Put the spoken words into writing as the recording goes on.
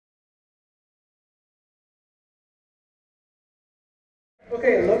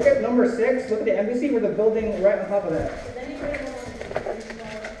Okay, look at number 6. Look at the embassy with the building right on top of that.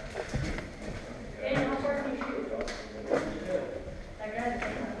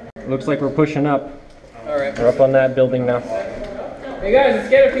 Looks like we're pushing up. All right. We're up on that building now. Hey guys, let's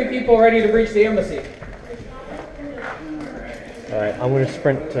get a few people ready to breach the embassy. Alright, I'm gonna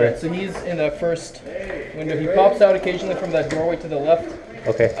sprint to... Right, so he's in the first window. He pops out occasionally from that doorway to the left.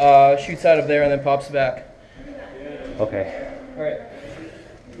 Okay. Shoots out of there and then pops back. Okay. Alright.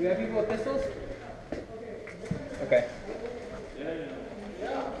 Do we have people with pistols? Okay.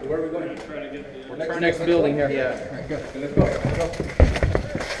 Where are we going? We're next building here. Yeah. Alright, good. Let's go. Let's go.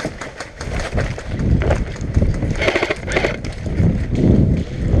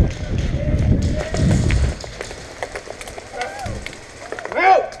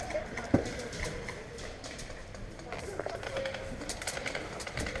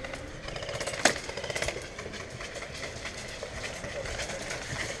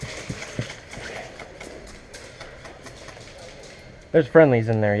 There's friendlies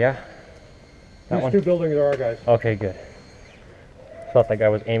in there, yeah? That These 2 buildings are our guys. Okay, good. Felt like I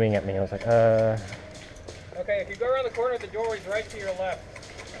was aiming at me. I was like, Okay, if you go around the corner, the doorway's right to your left.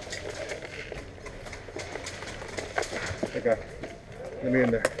 Okay. Let me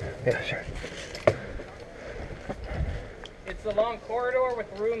in there. Yeah, sure. It's a long corridor with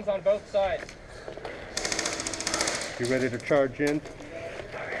rooms on both sides. You ready to charge in?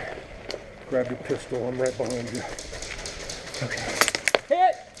 Grab your pistol. I'm right behind you. Okay.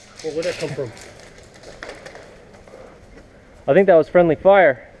 Hit! Well, where'd that come from? I think that was friendly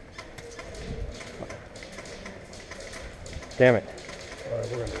fire. Damn it.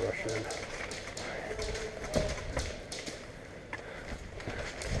 Alright, we're gonna rush in.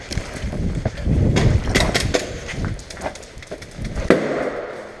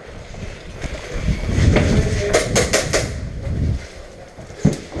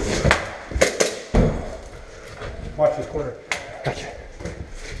 Watch this corner. Gotcha.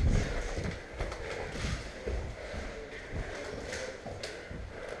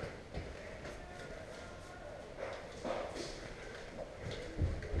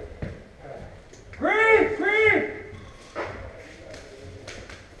 Green! Green!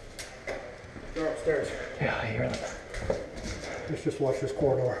 They're upstairs. Yeah, I hear them. Let's just watch this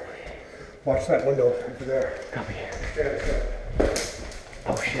corridor. Watch that window over there. Copy. Stand.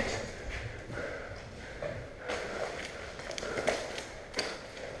 Oh shit.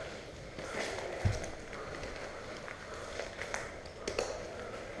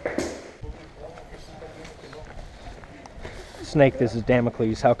 Snake, this is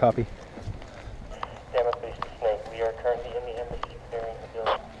Damocles. How copy? Damocles to Snake. We are currently in the embassy clearing the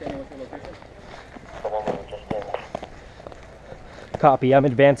building. The one we were just in. Copy. I'm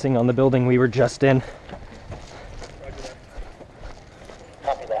advancing on the building we were just in.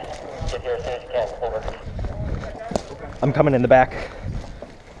 Copy that. Get here as soon as you can. Over. I'm coming in the back.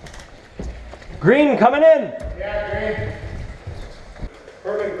 Green, coming in! Yeah, Green.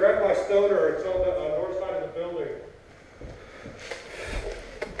 Herman, grab my stoner. It's on the north side of the building.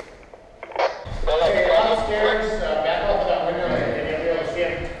 Okay, upstairs, back off of that window, and you'll be able to see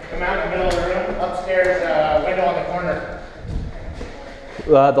him come out in the middle of the room. Upstairs, window on the corner.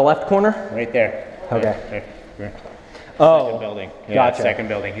 The left corner? Right there. Okay. There. Oh, Second building. Yeah, gotcha. Second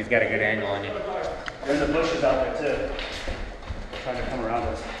building. He's got a good angle on you. There's the bushes out there too. Trying to come around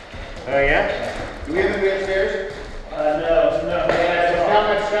us. Oh yeah? Do we have to be upstairs? No. Yeah, there's not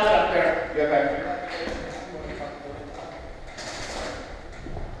much shot up there. Get back.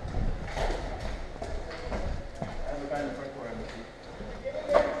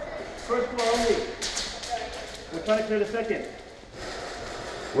 First floor only. We're trying to clear the second.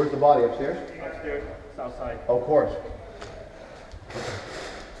 Where's the body? Upstairs? Upstairs, south side. Oh, of course.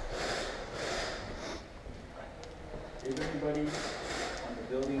 Is everybody on the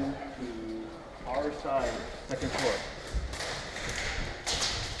building to our side, second floor?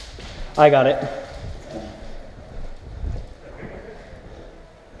 I got it.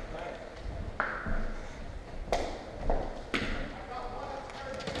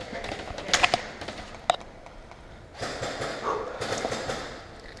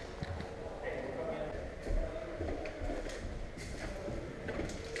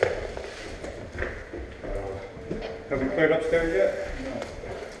 Have we cleared upstairs yet?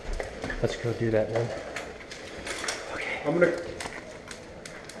 Let's go do that then. I'm gonna.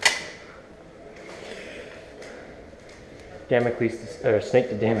 Damocles, or Snake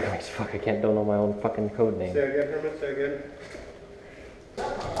to Damocles. Fuck, don't know my own fucking code name. Say again, Herman. Say again.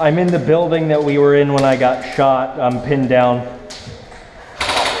 I'm in the building that we were in when I got shot. I'm pinned down. Copy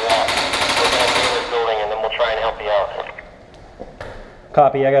that. We're going to clear this building and then we'll try and help you out.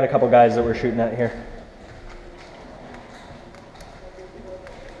 Copy, I got a couple guys that we're shooting at here.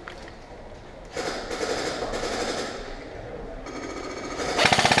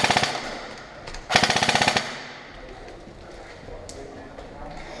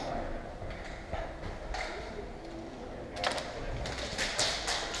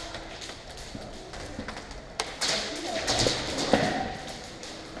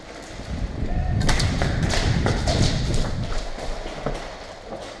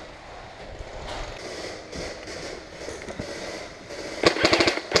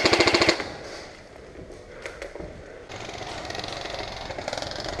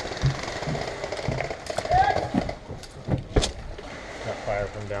 Fire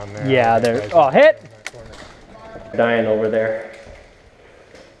from down there. Yeah, they're, oh, hit! Dying over there.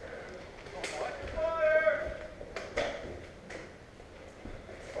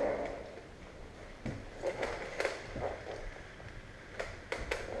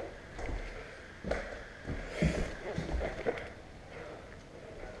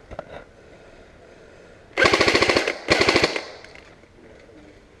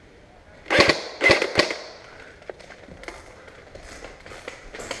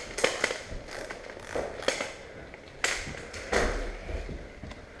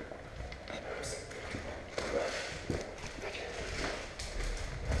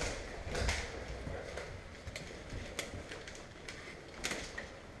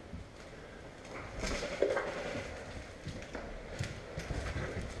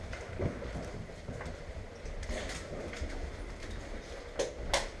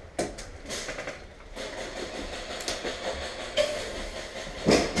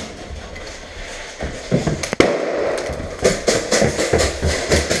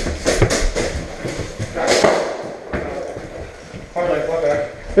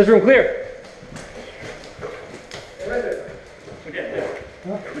 This room clear. We did.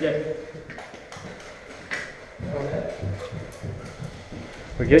 We did.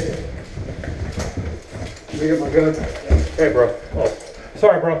 We good? Let me get my gun. Hey, bro. Oh,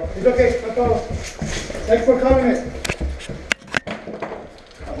 sorry, bro. It's okay. No problem. Thanks for coming in.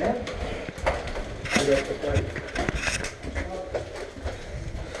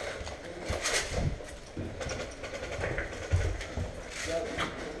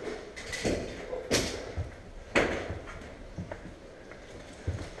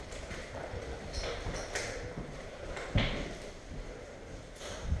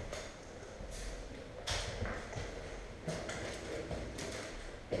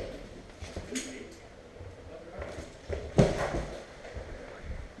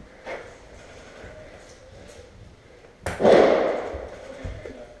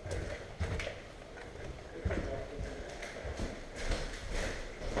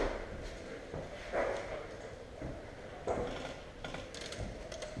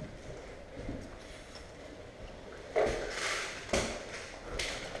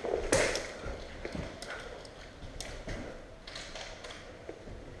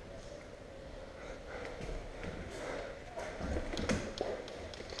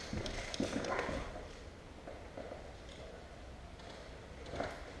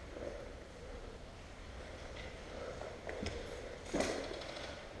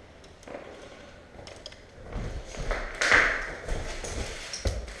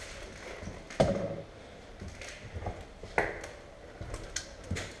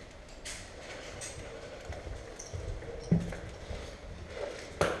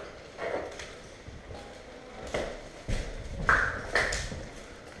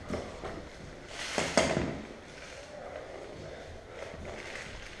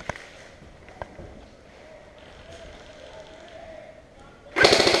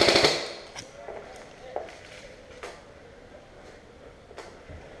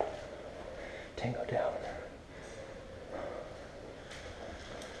 Tango down.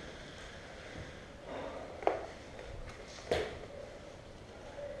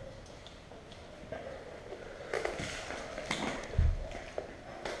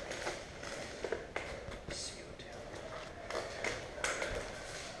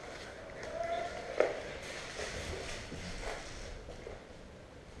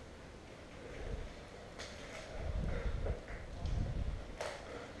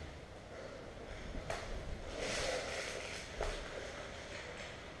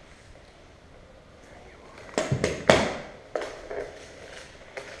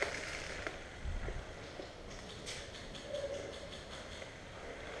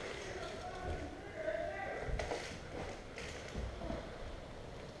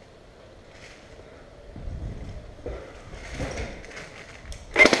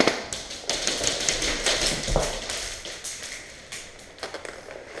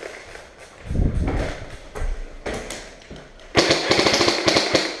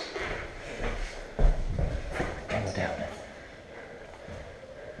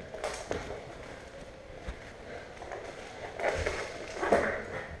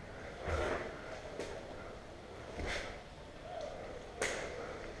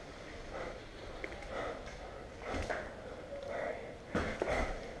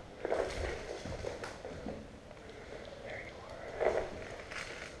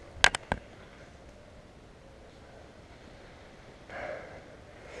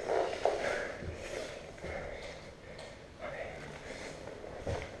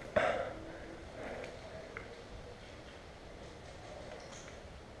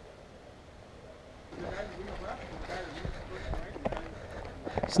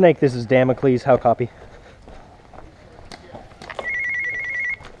 Snake, this is Damocles. How copy?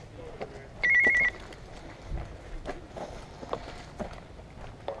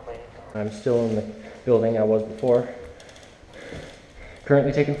 I'm still in the building I was before.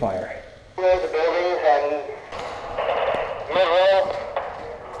 Currently taking fire. The building and mid-row,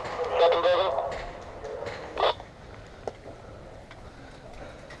 second building.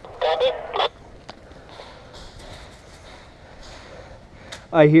 Copy?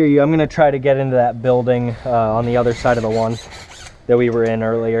 I hear you. I'm going to try to get into that building on the other side of the one that we were in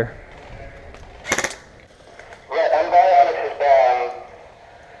earlier. Right, I'm Bionics is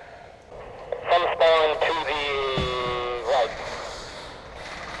from spawn to the right.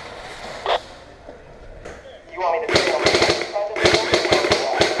 You want me to stay on the right side of the building?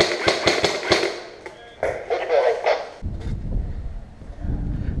 Which building?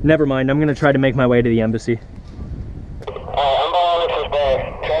 Never mind. I'm going to try to make my way to the embassy. I'm Bionics is there.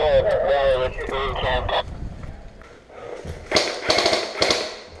 Try to rally with you camp.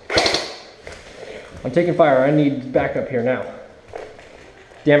 I'm taking fire. I need backup here now.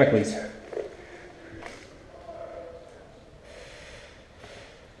 Damocles.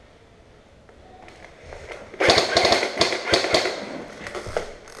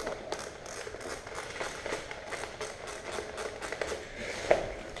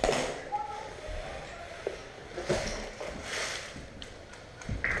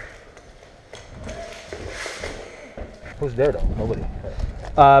 Who's there though? Nobody.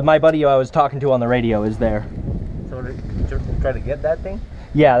 My buddy I was talking to on the radio is there. So try to get that thing?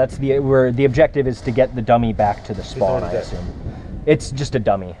 Yeah, that's the objective is to get the dummy back to the spawn, I already there. assume. It's just a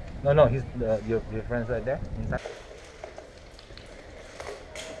dummy. No, he's your friend's right there inside.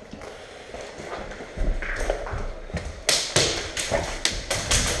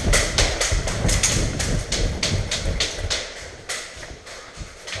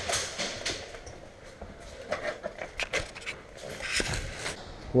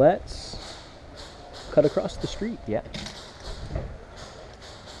 Let's cut across the street. Yeah.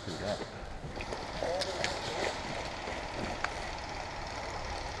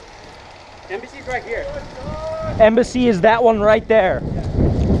 Embassy's right here. Embassy is that one right there.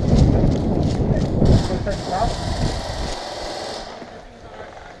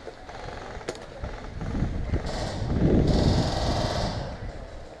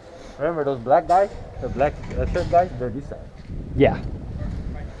 Remember those black guys? The black shirt guys? They're this side. Yeah.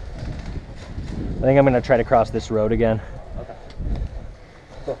 I think I'm gonna try to cross this road again. Okay.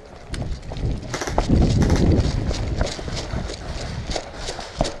 Go.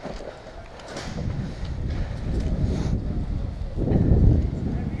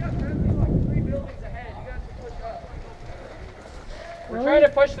 We're trying to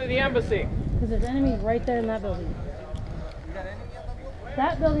push to the embassy. Because there's enemies right there in that building.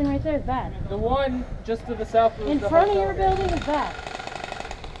 That building right there is bad. The one just to the south of In the front of hotel. your building is bad.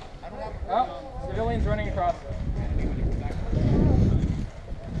 Oh, civilians running across.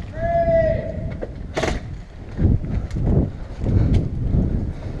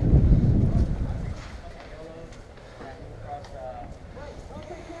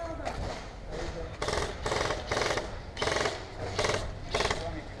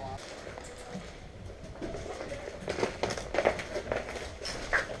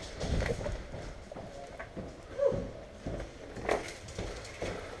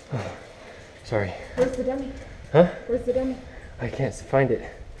 Sorry. Where's the dummy? Huh? Where's the dummy? I can't find it.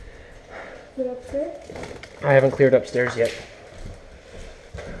 Is it upstairs? I haven't cleared upstairs yet.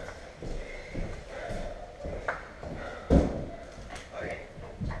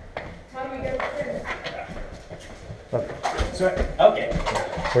 How do we get upstairs? Sorry. Okay.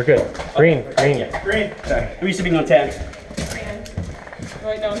 We're good. Green. Green. Sorry. Who are you sipping on 10?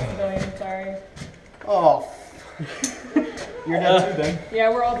 Right now it's civilian, sorry. Oh. You're dead too then.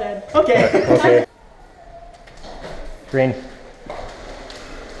 Yeah, we're all dead. Okay. Okay. Green.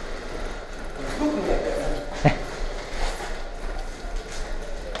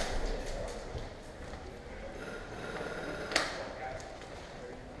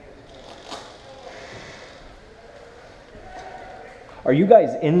 Are you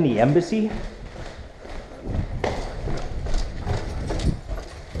guys in the embassy?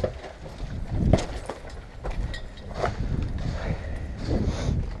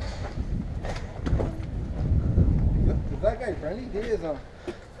 Is that guy friendly? He is the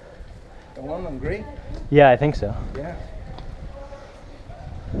one on gray. Yeah, I think so. Yeah.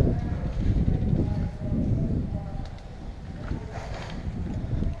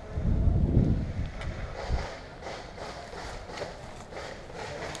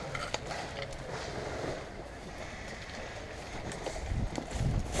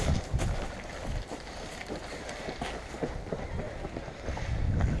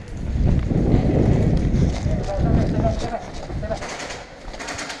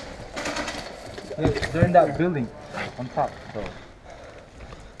 They're in that building on top. So.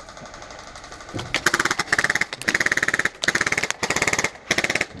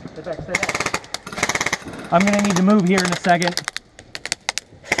 Stay back, stay back. I'm gonna need to move here in a second.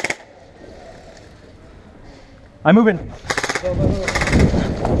 I'm moving.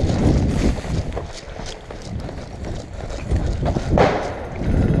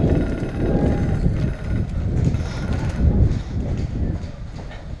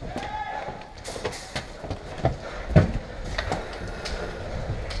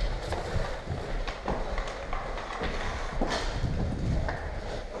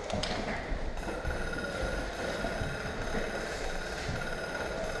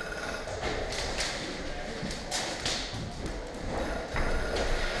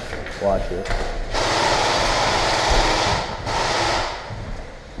 Watch it.